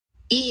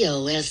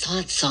EOS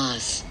Hot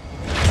Sauce.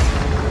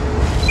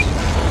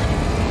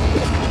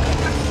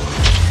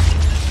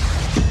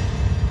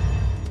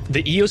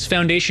 The EOS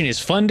Foundation is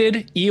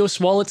funded,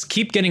 EOS wallets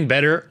keep getting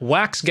better,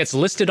 Wax gets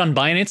listed on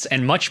Binance,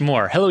 and much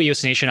more. Hello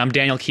EOS Nation, I'm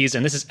Daniel Keys,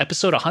 and this is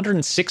episode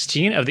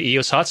 116 of the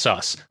EOS Hot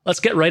Sauce.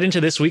 Let's get right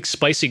into this week's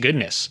spicy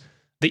goodness.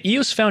 The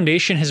EOS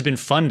Foundation has been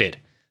funded.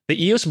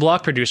 The EOS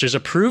block producers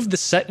approved the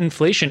Set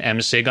Inflation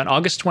MSIG on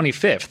August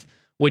 25th,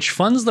 which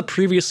funds the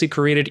previously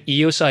created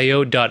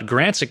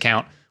EOSIO.grants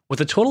account with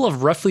a total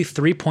of roughly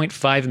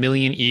 3.5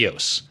 million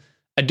EOS.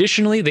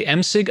 Additionally, the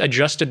MSIG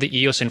adjusted the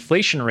EOS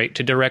inflation rate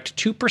to direct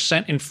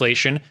 2%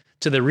 inflation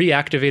to the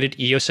reactivated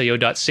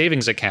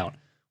EOSIO.savings account,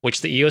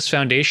 which the EOS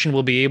Foundation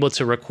will be able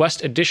to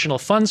request additional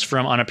funds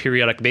from on a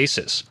periodic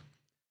basis.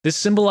 This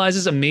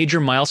symbolizes a major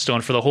milestone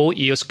for the whole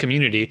EOS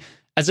community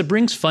as it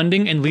brings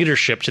funding and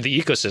leadership to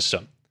the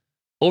ecosystem.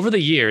 Over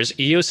the years,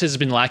 EOS has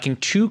been lacking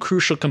two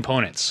crucial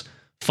components: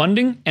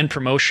 funding and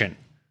promotion.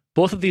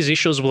 Both of these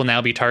issues will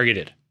now be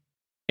targeted.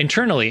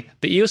 Internally,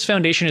 the EOS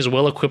Foundation is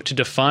well equipped to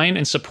define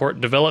and support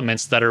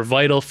developments that are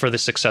vital for the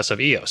success of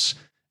EOS.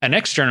 And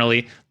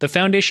externally, the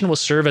Foundation will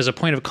serve as a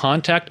point of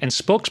contact and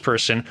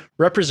spokesperson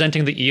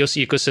representing the EOS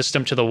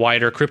ecosystem to the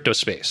wider crypto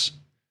space.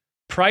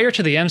 Prior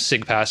to the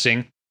MSIG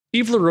passing,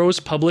 Yves LaRose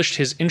published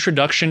his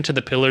Introduction to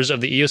the Pillars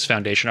of the EOS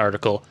Foundation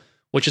article,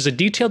 which is a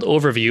detailed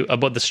overview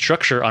about the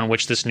structure on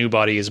which this new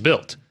body is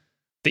built.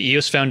 The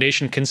EOS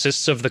Foundation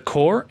consists of the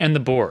core and the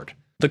board.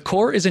 The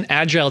core is an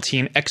agile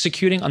team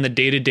executing on the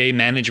day-to-day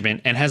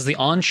management and has the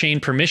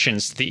on-chain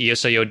permissions to the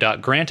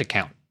EOSIO.grant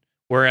account,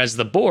 whereas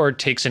the board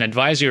takes an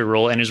advisory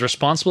role and is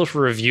responsible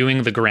for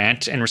reviewing the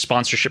grant and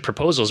sponsorship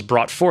proposals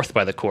brought forth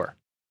by the core.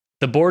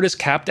 The board is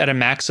capped at a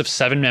max of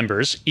 7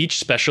 members, each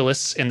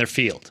specialists in their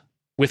field.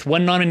 With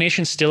one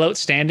nomination still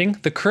outstanding,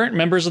 the current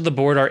members of the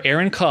board are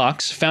Aaron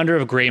Cox, founder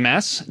of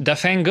Greymass,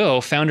 Dafeng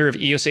Go, founder of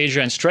EOS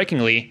Asia and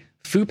Strikingly,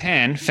 Fu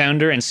Pan,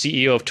 founder and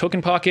CEO of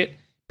Token Pocket,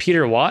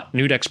 Peter Watt,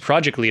 Nudex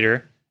project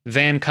leader,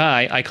 Van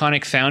Kai,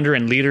 iconic founder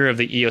and leader of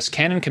the EOS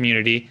Canon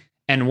community,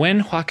 and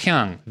Wen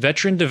Huaqiang,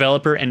 veteran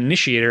developer and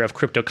initiator of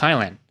Crypto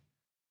Kailan.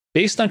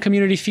 Based on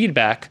community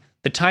feedback,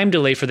 the time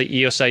delay for the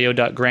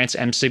EOSIO.grants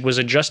MSIG was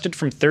adjusted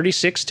from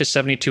 36 to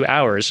 72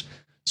 hours,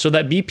 so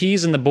that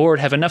BPs and the board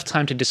have enough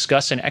time to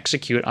discuss and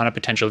execute on a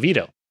potential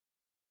veto.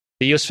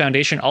 The EOS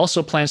Foundation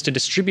also plans to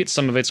distribute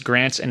some of its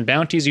grants and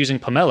bounties using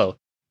Pomelo,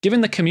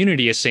 giving the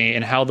community a say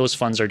in how those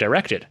funds are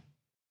directed.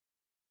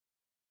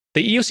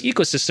 The EOS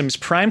ecosystem is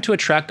primed to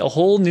attract a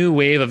whole new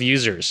wave of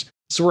users,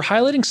 so we're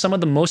highlighting some of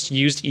the most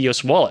used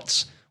EOS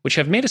wallets, which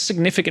have made a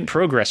significant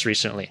progress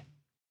recently.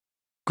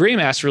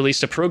 Greymass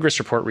released a progress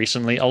report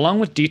recently, along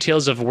with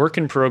details of work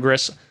in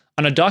progress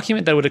on a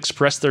document that would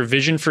express their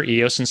vision for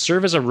EOS and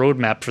serve as a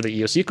roadmap for the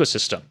EOS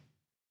ecosystem.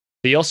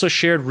 They also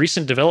shared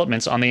recent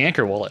developments on the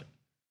Anchor wallet.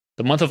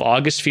 The month of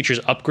August features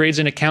upgrades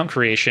in account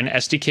creation,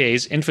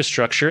 SDKs,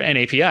 infrastructure, and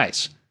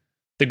APIs.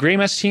 The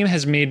Greymass team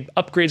has made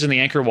upgrades in the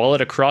Anchor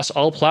wallet across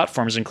all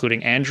platforms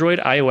including Android,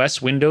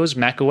 iOS, Windows,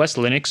 macOS,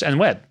 Linux, and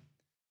web.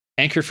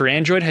 Anchor for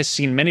Android has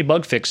seen many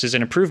bug fixes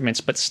and improvements,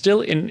 but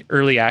still in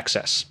early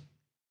access.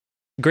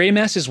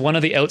 Greymass is one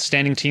of the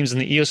outstanding teams in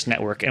the EOS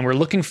network, and we're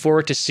looking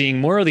forward to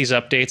seeing more of these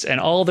updates and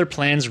all their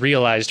plans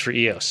realized for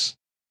EOS.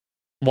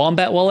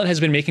 Wombat Wallet has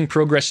been making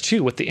progress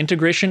too with the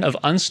integration of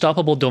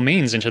unstoppable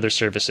domains into their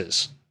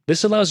services.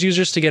 This allows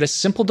users to get a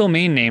simple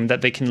domain name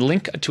that they can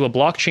link to a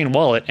blockchain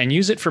wallet and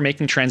use it for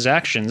making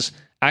transactions,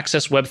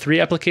 access Web3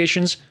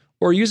 applications,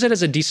 or use it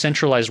as a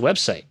decentralized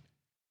website.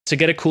 To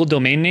get a cool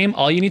domain name,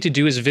 all you need to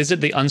do is visit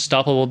the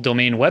Unstoppable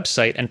Domain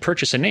website and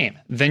purchase a name.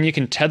 Then you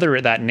can tether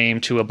that name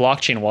to a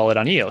blockchain wallet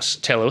on EOS,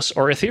 Telos,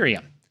 or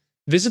Ethereum.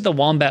 Visit the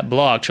Wombat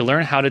blog to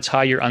learn how to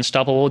tie your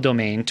Unstoppable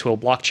domain to a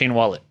blockchain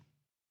wallet.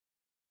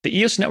 The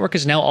EOS network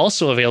is now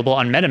also available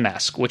on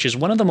MetaMask, which is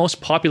one of the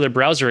most popular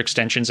browser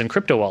extensions in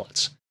crypto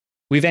wallets.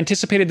 We've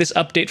anticipated this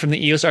update from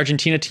the EOS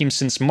Argentina team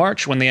since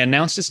March when they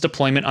announced its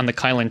deployment on the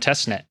Kailan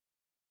testnet.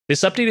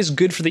 This update is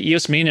good for the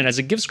EOS mainnet as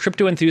it gives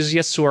crypto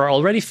enthusiasts who are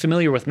already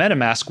familiar with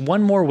MetaMask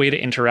one more way to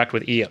interact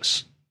with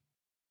EOS.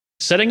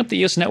 Setting up the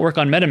EOS network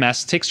on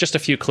MetaMask takes just a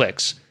few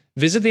clicks.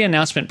 Visit the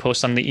announcement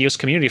post on the EOS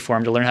community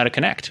forum to learn how to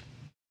connect.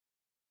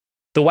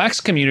 The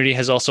Wax community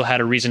has also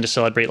had a reason to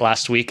celebrate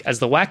last week as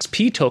the Wax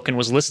P token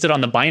was listed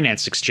on the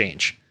Binance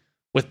exchange.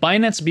 With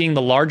Binance being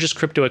the largest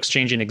crypto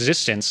exchange in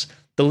existence,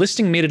 the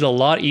listing made it a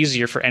lot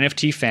easier for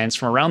NFT fans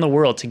from around the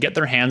world to get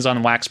their hands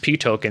on Wax P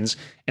tokens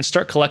and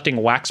start collecting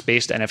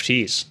Wax-based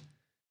NFTs.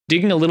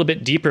 Digging a little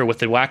bit deeper with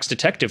the Wax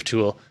Detective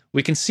tool,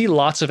 we can see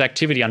lots of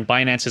activity on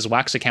Binance's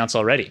Wax accounts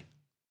already.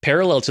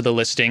 Parallel to the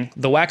listing,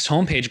 the Wax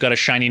homepage got a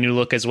shiny new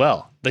look as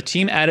well. The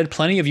team added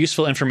plenty of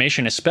useful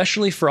information,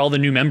 especially for all the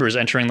new members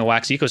entering the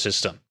Wax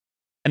ecosystem.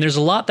 And there's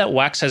a lot that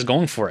Wax has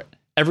going for it.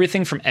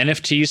 Everything from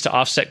NFTs to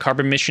offset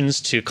carbon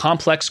emissions to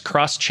complex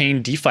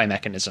cross-chain DeFi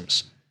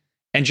mechanisms.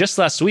 And just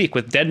last week,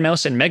 with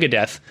deadmau5 and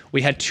Megadeth,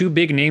 we had two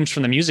big names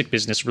from the music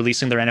business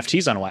releasing their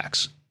NFTs on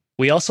Wax.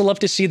 We also love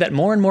to see that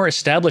more and more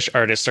established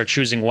artists are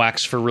choosing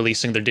Wax for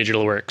releasing their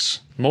digital works.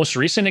 Most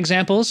recent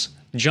examples,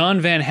 John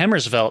Van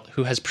Hemmersvelt,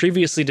 who has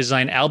previously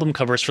designed album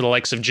covers for the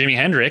likes of Jimi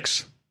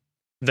Hendrix,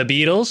 The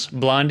Beatles,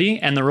 Blondie,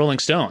 and the Rolling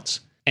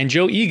Stones. And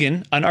Joe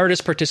Egan, an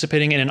artist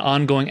participating in an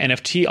ongoing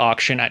NFT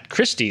auction at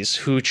Christie's,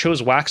 who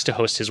chose Wax to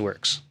host his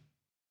works.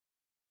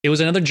 It was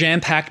another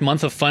jam-packed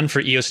month of fun for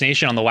EOS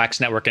Nation on the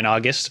Wax Network in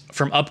August.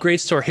 From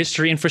upgrades to our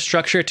history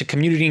infrastructure to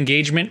community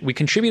engagement, we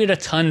contributed a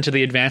ton to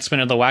the advancement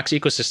of the Wax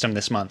ecosystem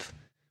this month.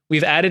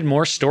 We've added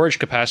more storage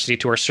capacity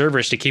to our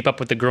servers to keep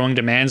up with the growing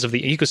demands of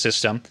the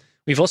ecosystem.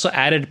 We've also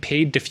added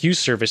paid diffuse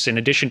service in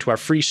addition to our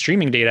free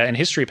streaming data and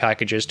history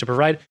packages to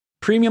provide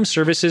premium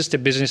services to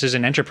businesses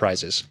and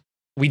enterprises.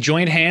 We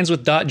joined hands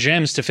with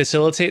 .gems to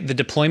facilitate the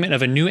deployment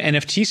of a new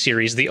NFT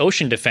series, the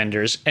Ocean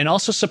Defenders, and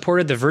also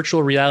supported the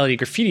virtual reality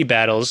graffiti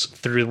battles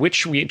through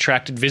which we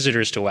attracted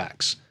visitors to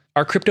Wax.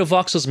 Our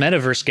CryptoVoxels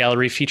Metaverse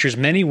gallery features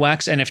many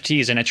Wax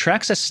NFTs and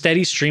attracts a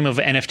steady stream of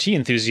NFT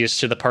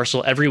enthusiasts to the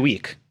parcel every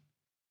week.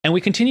 And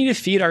we continue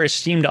to feed our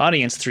esteemed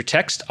audience through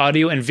text,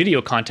 audio, and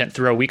video content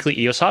through our weekly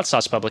EOS Hot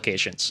Sauce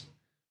publications.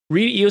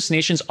 Read EOS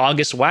Nation's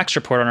August Wax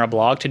report on our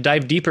blog to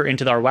dive deeper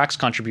into our Wax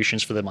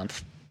contributions for the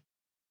month.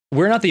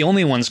 We're not the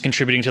only ones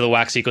contributing to the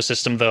Wax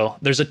ecosystem, though.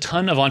 There's a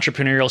ton of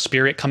entrepreneurial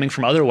spirit coming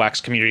from other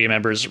Wax community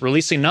members,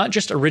 releasing not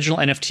just original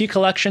NFT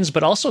collections,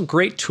 but also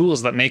great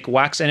tools that make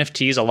Wax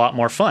NFTs a lot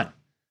more fun.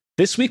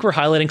 This week, we're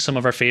highlighting some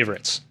of our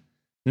favorites.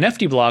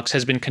 Nefty Blocks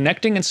has been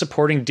connecting and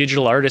supporting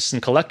digital artists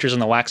and collectors in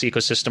the Wax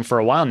ecosystem for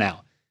a while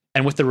now,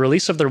 and with the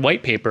release of their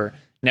white paper,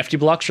 Nefty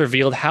Blocks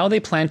revealed how they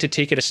plan to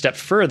take it a step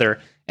further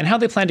and how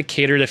they plan to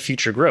cater to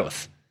future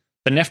growth.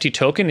 The Nefty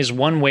token is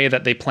one way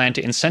that they plan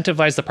to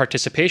incentivize the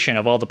participation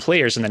of all the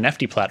players in the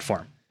Nefty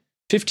platform.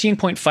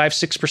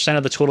 15.56%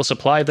 of the total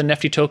supply of the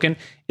Nefty token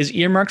is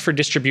earmarked for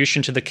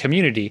distribution to the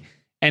community,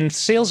 and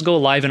sales go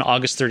live on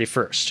August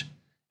 31st.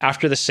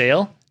 After the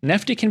sale,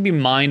 Nefty can be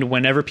mined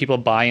whenever people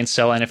buy and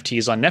sell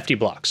NFTs on Nefty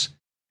Blocks.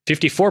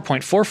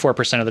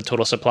 54.44% of the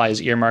total supply is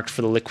earmarked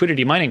for the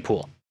liquidity mining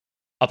pool.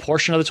 A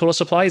portion of the total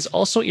supply is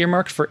also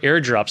earmarked for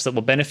airdrops that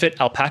will benefit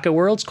Alpaca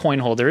World's coin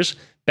holders,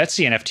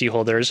 Betsy NFT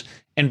holders,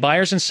 and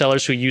buyers and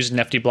sellers who used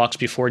Nefty Blocks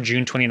before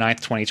June 29,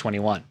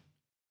 2021.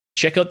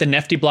 Check out the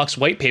Nefty Blocks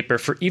white paper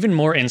for even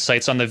more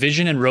insights on the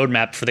vision and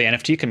roadmap for the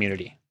NFT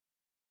community.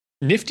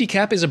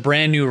 NiftyCap is a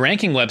brand new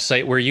ranking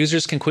website where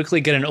users can quickly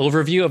get an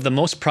overview of the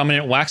most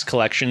prominent Wax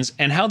collections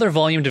and how their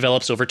volume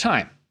develops over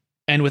time.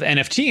 And with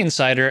NFT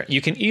Insider,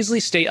 you can easily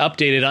stay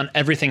updated on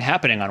everything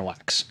happening on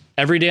Wax.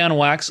 Every day on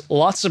Wax,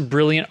 lots of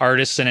brilliant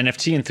artists and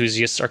NFT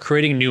enthusiasts are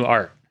creating new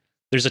art.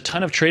 There's a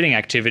ton of trading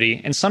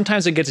activity, and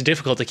sometimes it gets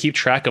difficult to keep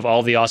track of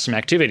all the awesome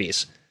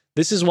activities.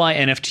 This is why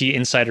NFT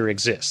Insider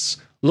exists.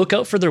 Look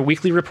out for their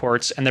weekly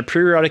reports and their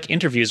periodic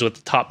interviews with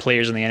the top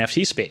players in the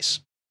NFT space.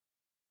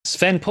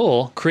 Sven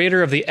Pohl,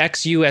 creator of the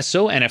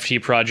XUSO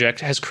NFT project,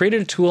 has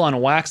created a tool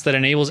on Wax that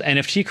enables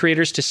NFT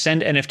creators to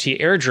send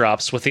NFT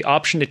airdrops with the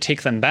option to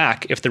take them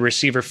back if the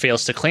receiver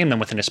fails to claim them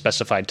within a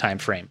specified time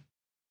frame.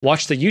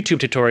 Watch the YouTube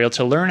tutorial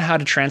to learn how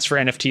to transfer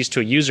NFTs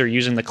to a user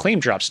using the Claim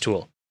Drops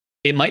tool.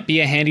 It might be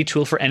a handy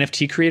tool for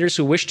NFT creators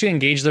who wish to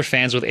engage their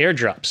fans with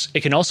airdrops.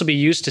 It can also be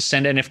used to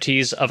send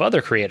NFTs of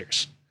other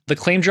creators. The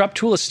Claim Drop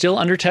tool is still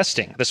under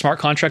testing. The smart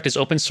contract is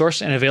open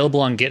source and available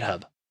on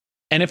GitHub.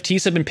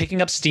 NFTs have been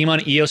picking up steam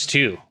on EOS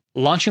too.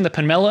 Launching the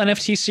Pomelo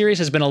NFT series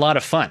has been a lot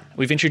of fun.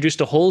 We've introduced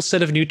a whole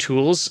set of new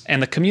tools,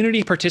 and the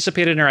community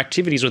participated in our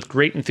activities with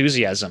great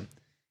enthusiasm.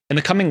 In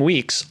the coming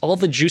weeks, all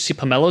the juicy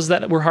pomelos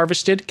that were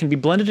harvested can be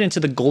blended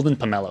into the golden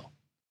pomelo.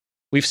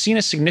 We've seen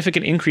a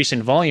significant increase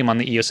in volume on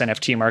the EOS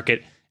NFT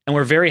market, and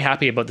we're very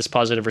happy about this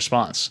positive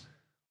response.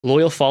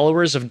 Loyal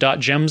followers of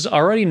 .gems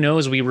already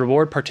knows we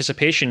reward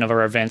participation of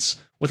our events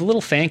with a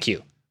little thank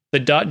you, the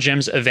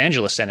 .gems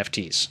Evangelist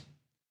NFTs.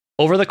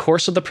 Over the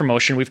course of the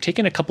promotion, we've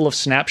taken a couple of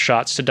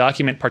snapshots to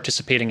document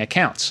participating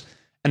accounts,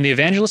 and the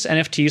Evangelist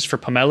NFTs for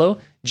Pomelo,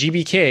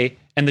 GBK,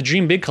 and the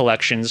Dream Big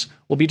collections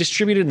will be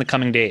distributed in the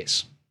coming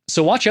days.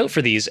 So watch out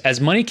for these,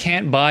 as money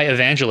can't buy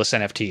Evangelist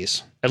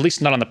NFTs, at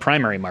least not on the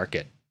primary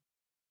market.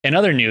 In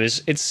other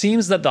news, it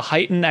seems that the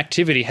heightened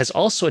activity has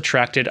also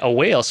attracted a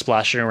whale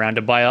splashing around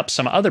to buy up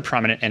some other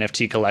prominent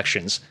NFT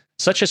collections,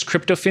 such as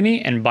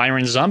CryptoFinny and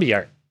Byron's Zombie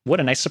Art. What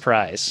a nice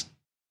surprise.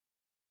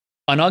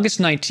 On August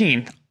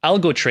 19th,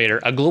 AlgoTrader,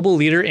 a global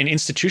leader in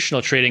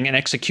institutional trading and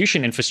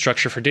execution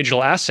infrastructure for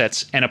digital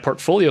assets and a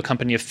portfolio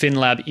company of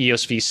FinLab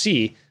EOS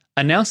VC,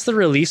 announced the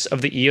release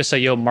of the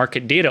EOS.io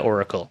Market Data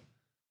Oracle.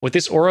 With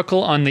this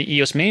oracle on the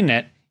EOS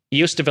mainnet,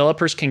 EOS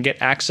developers can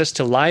get access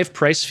to live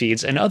price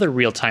feeds and other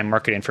real-time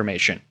market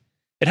information.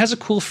 It has a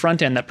cool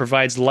front end that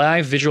provides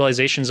live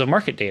visualizations of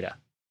market data.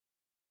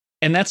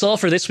 And that's all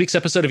for this week's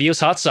episode of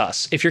EOS Hot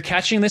Sauce. If you're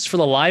catching this for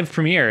the live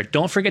premiere,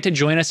 don't forget to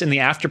join us in the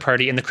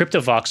afterparty in the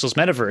CryptoVoxels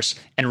metaverse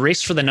and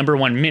race for the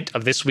 #1 mint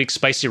of this week's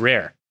Spicy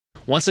Rare.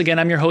 Once again,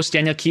 I'm your host,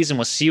 Daniel Keys, and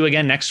we'll see you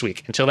again next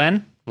week. Until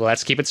then,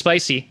 let's keep it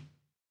spicy.